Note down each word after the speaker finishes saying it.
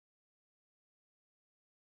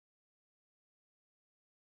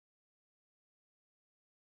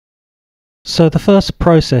So the first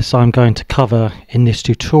process I'm going to cover in this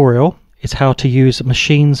tutorial is how to use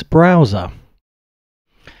Maschine's browser.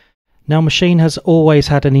 Now, Maschine has always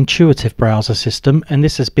had an intuitive browser system, and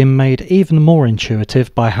this has been made even more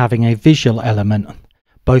intuitive by having a visual element,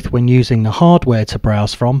 both when using the hardware to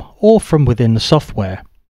browse from or from within the software.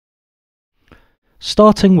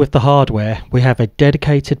 Starting with the hardware, we have a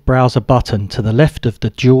dedicated browser button to the left of the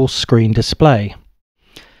dual screen display.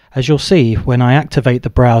 As you'll see, when I activate the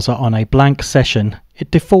browser on a blank session,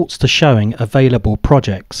 it defaults to showing available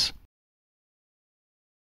projects.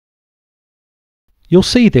 You'll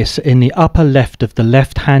see this in the upper left of the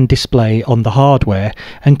left-hand display on the hardware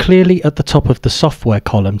and clearly at the top of the software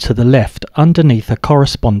column to the left underneath a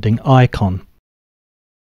corresponding icon.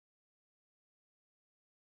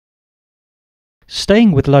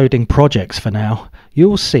 Staying with loading projects for now,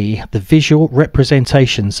 you'll see the visual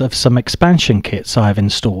representations of some expansion kits I've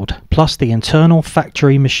installed, plus the internal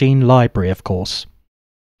factory Maschine library, of course.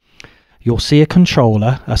 You'll see a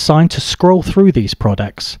controller assigned to scroll through these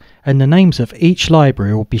products, and the names of each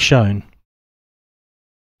library will be shown.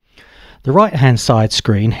 The right-hand side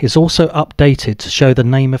screen is also updated to show the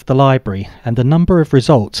name of the library and the number of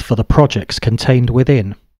results for the projects contained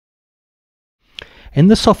within. In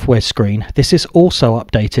the software screen, this is also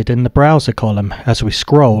updated in the browser column as we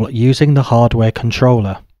scroll using the hardware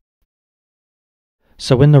controller.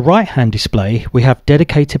 So in the right-hand display, we have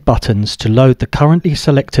dedicated buttons to load the currently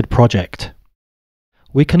selected project.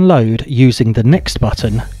 We can load using the Next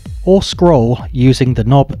button or scroll using the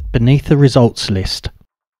knob beneath the results list.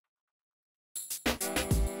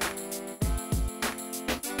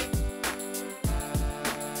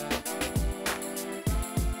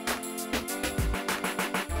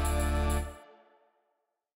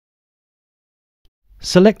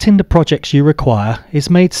 Selecting the projects you require is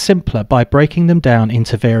made simpler by breaking them down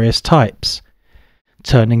into various types.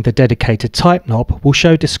 Turning the dedicated type knob will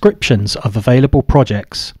show descriptions of available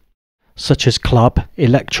projects, such as club,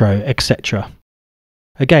 electro, etc.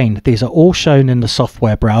 Again, these are all shown in the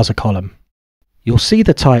software browser column. You'll see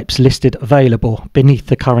the types listed available beneath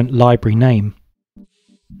the current library name.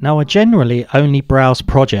 Now, I generally only browse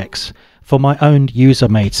projects for my own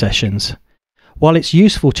user-made sessions. While it's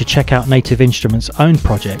useful to check out Native Instruments' own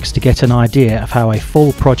projects to get an idea of how a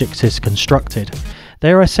full project is constructed,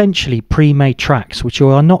 they are essentially pre-made tracks which you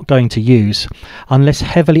are not going to use unless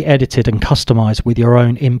heavily edited and customized with your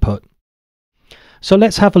own input. So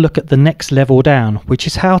let's have a look at the next level down, which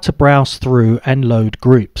is how to browse through and load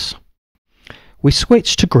groups. We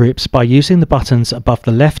switch to groups by using the buttons above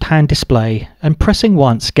the left-hand display, and pressing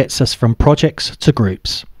once gets us from projects to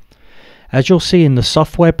groups. As you'll see in the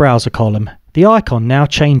software browser column, the icon now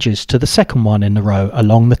changes to the second one in the row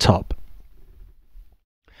along the top.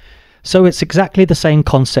 So it's exactly the same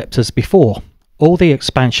concept as before. All the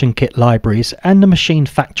expansion kit libraries and the Maschine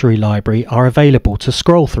factory library are available to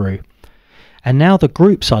scroll through. And now the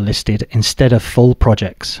groups are listed instead of full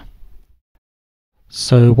projects.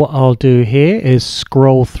 So what I'll do here is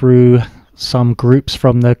scroll through some groups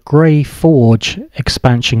from the Grey Forge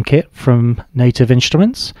expansion kit from Native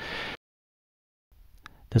Instruments.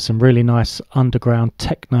 There's some really nice underground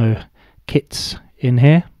techno kits in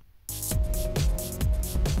here.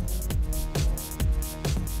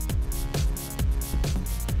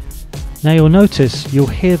 Now you'll notice you'll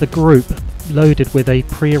hear the group loaded with a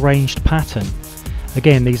pre-arranged pattern.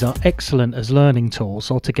 Again, these are excellent as learning tools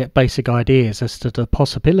or to get basic ideas as to the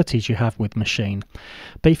possibilities you have with Maschine.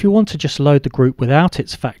 But if you want to just load the group without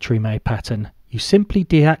its factory-made pattern, you simply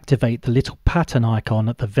deactivate the little pattern icon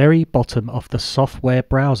at the very bottom of the software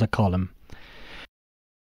browser column.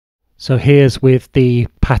 So here's with the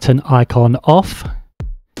pattern icon off.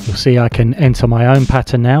 You'll see I can enter my own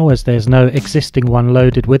pattern now as there's no existing one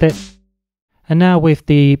loaded with it. And now with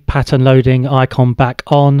the pattern loading icon back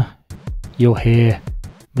on, you'll hear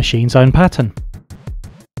Maschine's own pattern.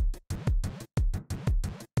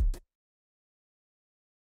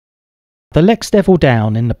 The next level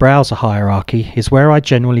down in the browser hierarchy is where I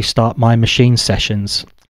generally start my Maschine sessions.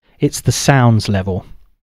 It's the sounds level.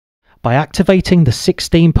 By activating the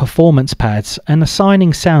 16 performance pads and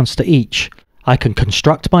assigning sounds to each, I can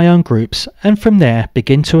construct my own groups and from there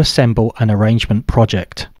begin to assemble an arrangement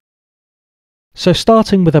project. So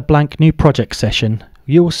starting with a blank new project session,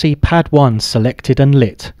 you will see pad 1 selected and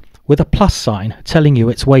lit, with a plus sign telling you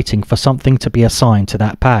it's waiting for something to be assigned to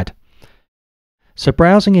that pad. So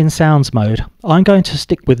browsing in sounds mode, I'm going to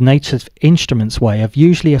stick with Native Instruments' way of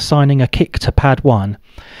usually assigning a kick to pad 1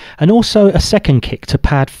 and also a second kick to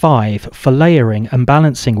pad 5 for layering and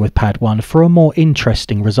balancing with pad 1 for a more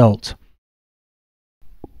interesting result.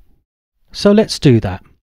 So let's do that.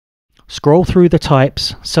 scroll through the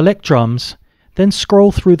types, select drums, then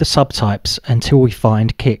scroll through the subtypes until we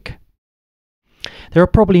find kick. There are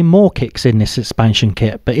probably more kicks in this expansion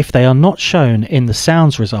kit, but if they are not shown in the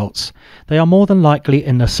sounds results, they are more than likely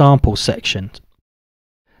in the samples section.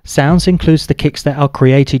 Sounds includes the kicks that are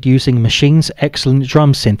created using Maschine's excellent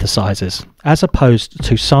drum synthesizers, as opposed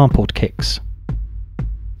to sampled kicks.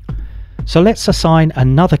 So let's assign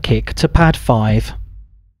another kick to pad 5.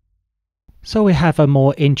 So we have a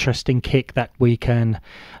more interesting kick that we can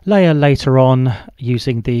layer later on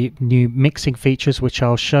using the new mixing features, which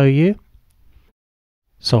I'll show you.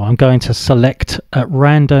 So I'm going to select at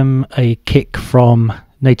random a kick from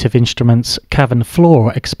Native Instruments Cavern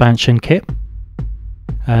Floor expansion kit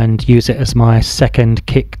and use it as my second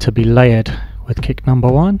kick to be layered with kick number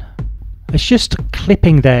 1. It's just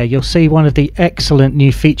clipping there. You'll see one of the excellent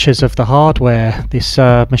new features of the hardware. This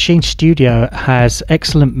Maschine Studio has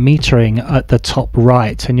excellent metering at the top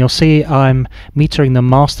right, and you'll see I'm metering the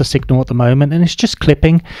master signal at the moment, and it's just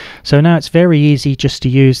clipping. So now it's very easy just to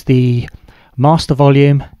use the master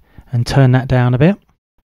volume and turn that down a bit.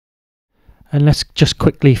 And let's just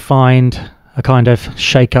quickly find a kind of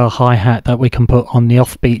shaker hi-hat that we can put on the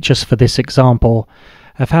offbeat just for this example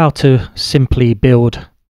of how to simply build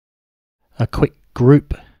a quick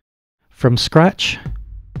group from scratch.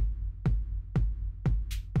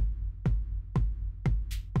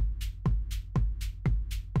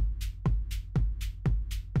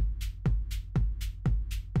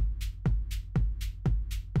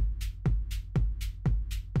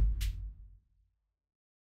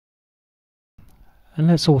 And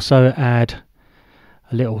let's also add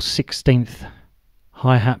a little 16th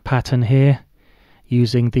hi-hat pattern here,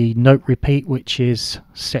 using the note repeat, which is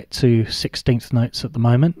set to 16th notes at the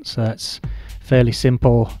moment. So that's fairly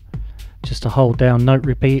simple, just to hold down note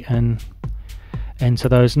repeat and enter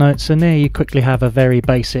those notes, and there you quickly have a very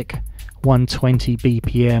basic 120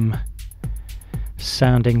 BPM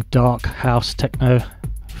sounding dark house techno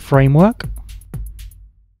framework.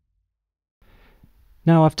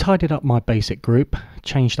 Now I've tidied up my basic group,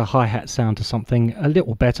 changed the hi-hat sound to something a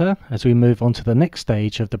little better as we move on to the next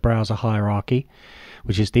stage of the browser hierarchy,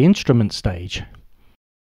 which is the instrument stage.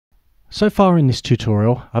 So far in this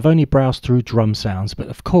tutorial I've only browsed through drum sounds, but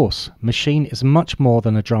of course Maschine is much more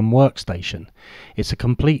than a drum workstation. It's a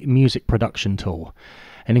complete music production tool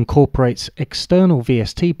and incorporates external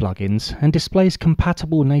VST plugins and displays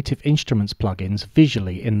compatible Native Instruments plugins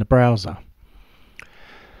visually in the browser.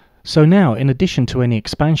 So now, in addition to any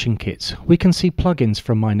expansion kits, we can see plugins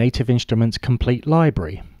from my Native Instruments complete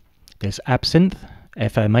library. There's Absinthe,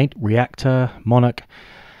 FM8, Reactor, Monarch,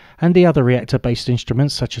 and the other reactor-based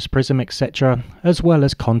instruments such as Prism, etc., as well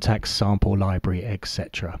as Contact's sample library,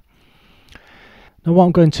 etc. Now what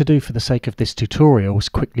I'm going to do for the sake of this tutorial is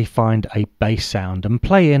quickly find a bass sound and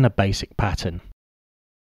play in a basic pattern.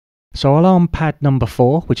 So I'll arm pad number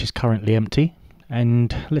 4, which is currently empty,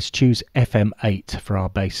 and let's choose FM8 for our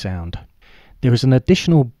bass sound. There is an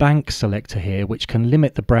additional bank selector here which can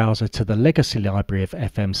limit the browser to the legacy library of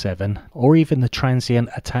FM7 or even the Transient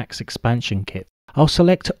Attacks expansion kit. I'll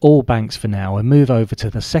select all banks for now and move over to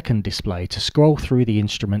the second display to scroll through the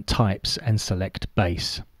instrument types and select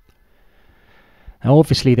bass. Now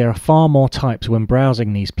obviously there are far more types when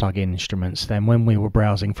browsing these plugin instruments than when we were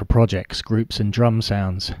browsing for projects, groups and drum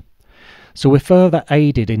sounds. So we're further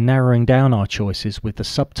aided in narrowing down our choices with the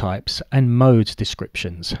subtypes and modes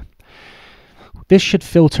descriptions. This should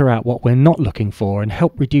filter out what we're not looking for and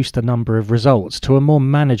help reduce the number of results to a more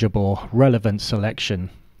manageable, relevant selection.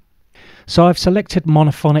 So I've selected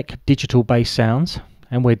monophonic digital bass sounds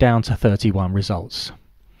and we're down to 31 results.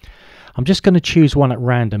 I'm just going to choose one at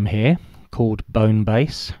random here called Bone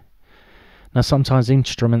Bass. Now sometimes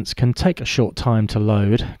instruments can take a short time to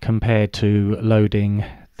load compared to loading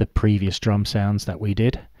the previous drum sounds that we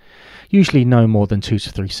did, usually no more than 2 to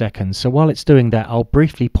 3 seconds. So while it's doing that, I'll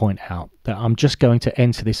briefly point out that I'm just going to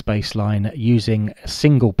enter this bass line using a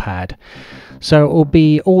single pad, so it will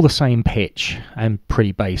be all the same pitch and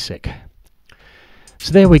pretty basic.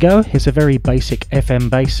 So there we go, here's a very basic FM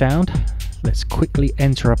bass sound. Let's quickly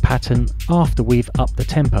enter a pattern after we've upped the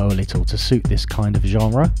tempo a little to suit this kind of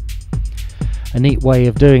genre. A neat way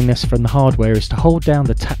of doing this from the hardware is to hold down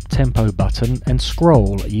the tap tempo button and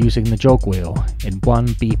scroll using the jog wheel in 1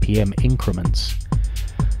 BPM increments.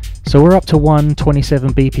 So we're up to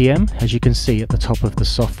 127 BPM, as you can see at the top of the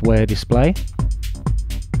software display.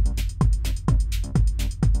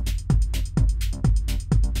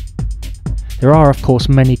 There are of course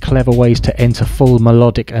many clever ways to enter full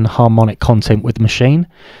melodic and harmonic content with Maschine,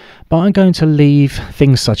 but I'm going to leave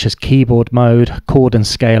things such as keyboard mode, chord and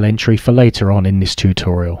scale entry for later on in this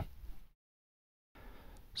tutorial.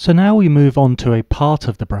 So now we move on to a part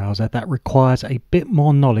of the browser that requires a bit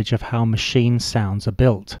more knowledge of how machine sounds are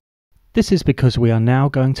built. This is because we are now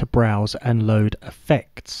going to browse and load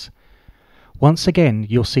effects. Once again,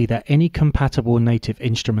 you'll see that any compatible Native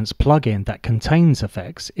Instruments plugin that contains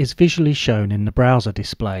effects is visually shown in the browser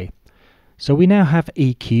display. So we now have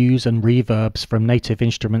EQs and reverbs from Native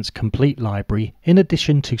Instruments' complete library, in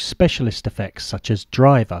addition to specialist effects such as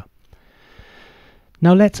driver.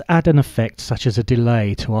 Now let's add an effect such as a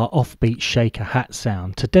delay to our offbeat shaker hat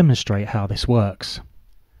sound to demonstrate how this works.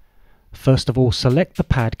 First of all, select the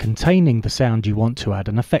pad containing the sound you want to add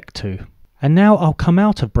an effect to. And now I'll come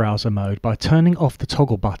out of browser mode by turning off the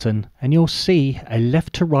toggle button, and you'll see a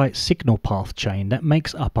left to right signal path chain that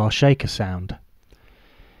makes up our shaker sound.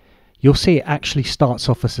 You'll see it actually starts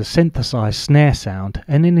off as a synthesized snare sound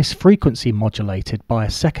and then is frequency modulated by a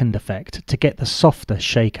second effect to get the softer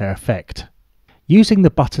shaker effect. Using the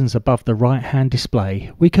buttons above the right hand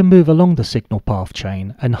display, we can move along the signal path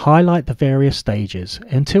chain and highlight the various stages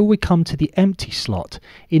until we come to the empty slot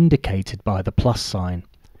indicated by the plus sign.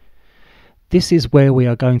 This is where we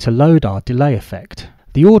are going to load our delay effect.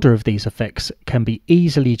 The order of these effects can be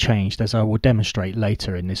easily changed, as I will demonstrate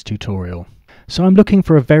later in this tutorial. So I'm looking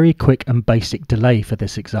for a very quick and basic delay for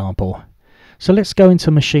this example. So let's go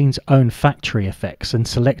into Machine's own factory effects and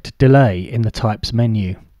select delay in the types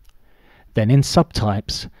menu. Then in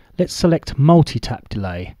subtypes, let's select multi-tap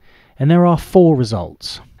delay, and there are 4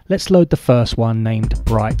 results. Let's load the first one named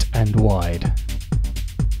bright and wide.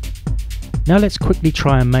 Now let's quickly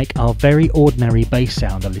try and make our very ordinary bass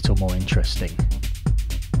sound a little more interesting.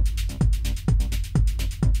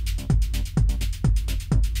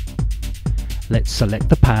 Let's select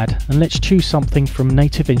the pad and let's choose something from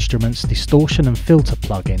Native Instruments' distortion and filter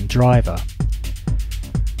plugin driver.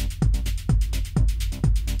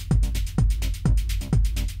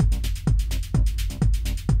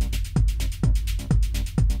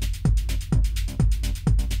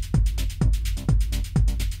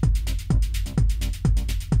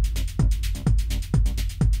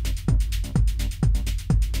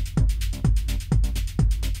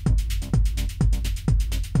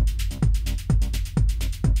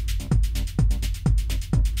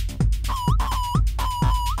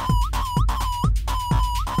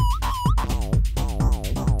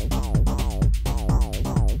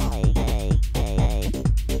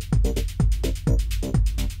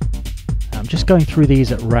 Just going through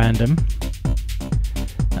these at random.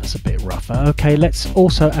 That's a bit rougher. Okay, let's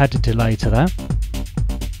also add a delay to that.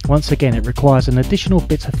 Once again, it requires an additional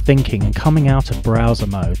bit of thinking and coming out of browser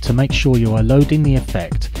mode to make sure you are loading the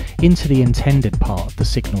effect into the intended part of the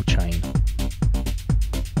signal chain.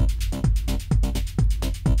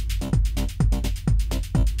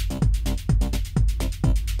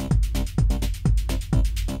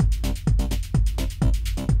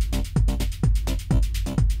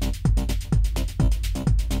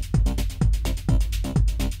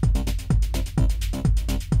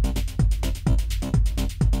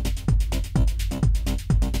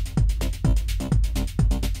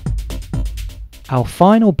 Our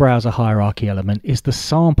final browser hierarchy element is the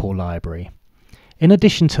sample library. In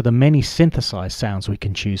addition to the many synthesized sounds we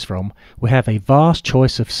can choose from, we have a vast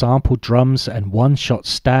choice of sampled drums and one-shot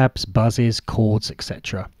stabs, buzzes, chords,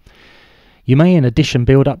 etc. You may in addition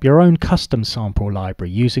build up your own custom sample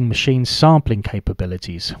library using Machine's sampling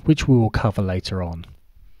capabilities, which we will cover later on.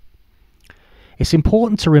 It's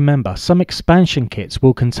important to remember some expansion kits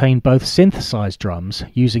will contain both synthesized drums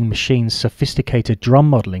using Machine's sophisticated drum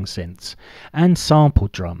modeling synths and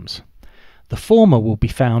sampled drums. The former will be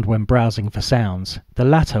found when browsing for sounds, the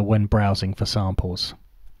latter when browsing for samples.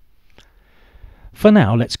 For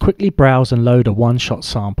now, let's quickly browse and load a one-shot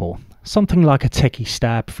sample. Something like a techie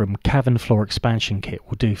stab from Cavern Floor Expansion Kit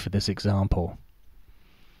will do for this example.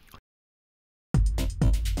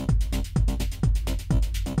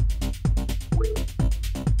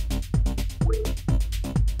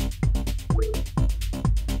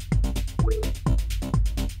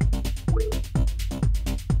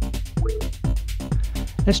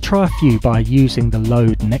 Let's try a few by using the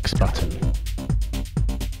Load Next button.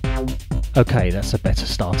 Okay, that's a better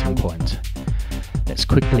starting point. Let's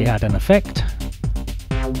quickly add an effect.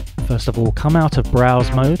 First of all, come out of browse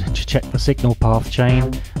mode to check the signal path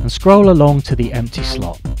chain and scroll along to the empty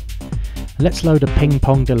slot. Let's load a ping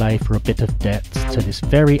pong delay for a bit of depth to this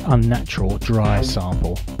very unnatural dry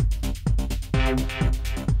sample.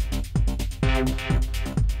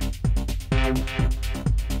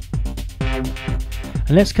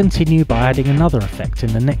 And let's continue by adding another effect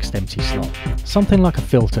in the next empty slot, something like a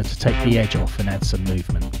filter to take the edge off and add some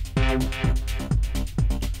movement.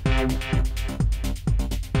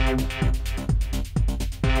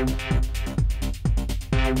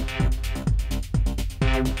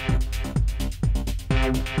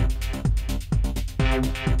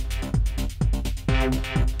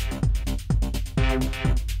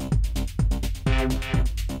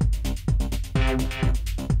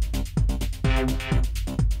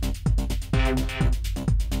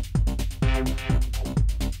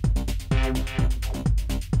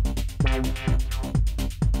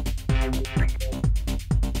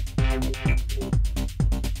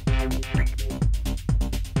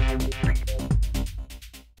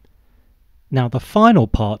 Now the final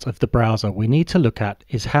part of the browser we need to look at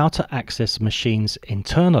is how to access Maschine's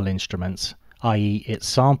internal instruments, i.e. its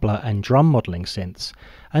sampler and drum modeling synths,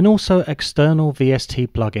 and also external VST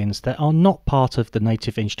plugins that are not part of the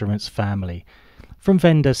Native Instruments family, from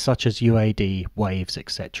vendors such as UAD, Waves,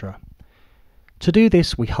 etc. To do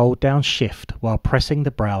this, we hold down Shift while pressing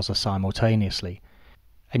the browser simultaneously,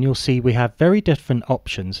 and you'll see we have very different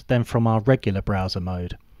options than from our regular browser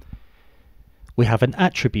mode. We have an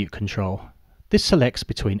attribute control. This selects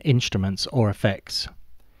between instruments or effects.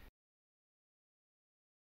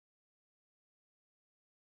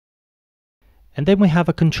 And then we have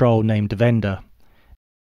a control named vendor.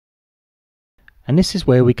 And this is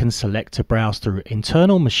where we can select to browse through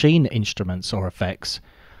internal Maschine instruments or effects,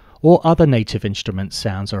 or other Native Instruments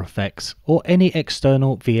sounds or effects, or any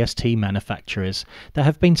external VST manufacturers that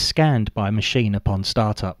have been scanned by Maschine upon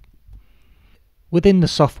startup. Within the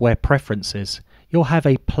software preferences, you'll have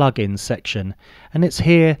a plugin section, and it's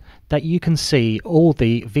here that you can see all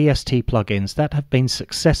the VST plugins that have been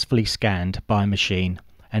successfully scanned by Maschine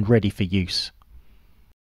and ready for use.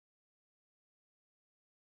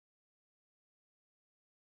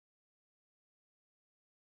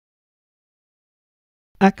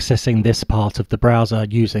 Accessing this part of the browser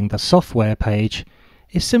using the software page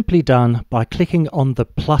is simply done by clicking on the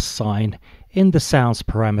plus sign in the sounds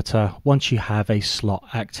parameter once you have a slot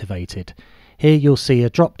activated. Here you'll see a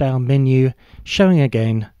drop-down menu showing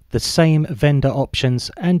again the same vendor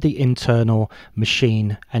options and the internal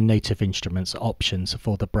Maschine and Native Instruments options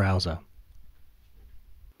for the browser.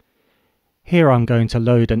 Here I'm going to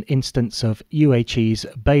load an instance of UHE's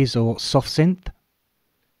Basil soft synth,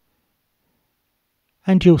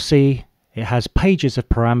 and you'll see it has pages of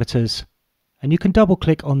parameters, and you can double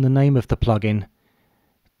click on the name of the plugin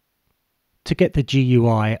to get the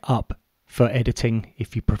GUI up for editing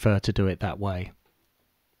if you prefer to do it that way.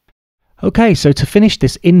 Okay, so to finish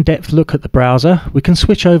this in-depth look at the browser, we can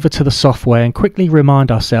switch over to the software and quickly remind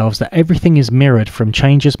ourselves that everything is mirrored from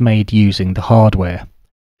changes made using the hardware.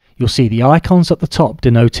 You'll see the icons at the top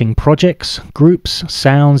denoting projects, groups,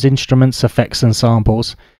 sounds, instruments, effects and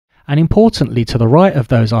samples, and importantly to the right of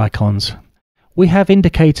those icons, we have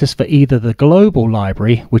indicators for either the global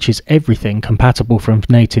library, which is everything compatible from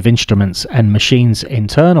Native Instruments and Maschine's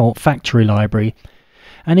internal factory library,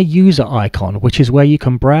 and a user icon, which is where you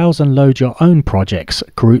can browse and load your own projects,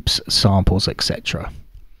 groups, samples, etc.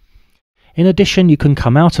 In addition, you can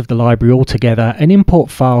come out of the library altogether and import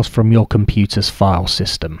files from your computer's file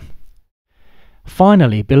system.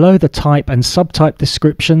 Finally, below the type and subtype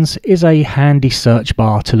descriptions is a handy search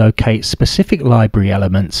bar to locate specific library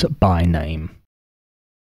elements by name.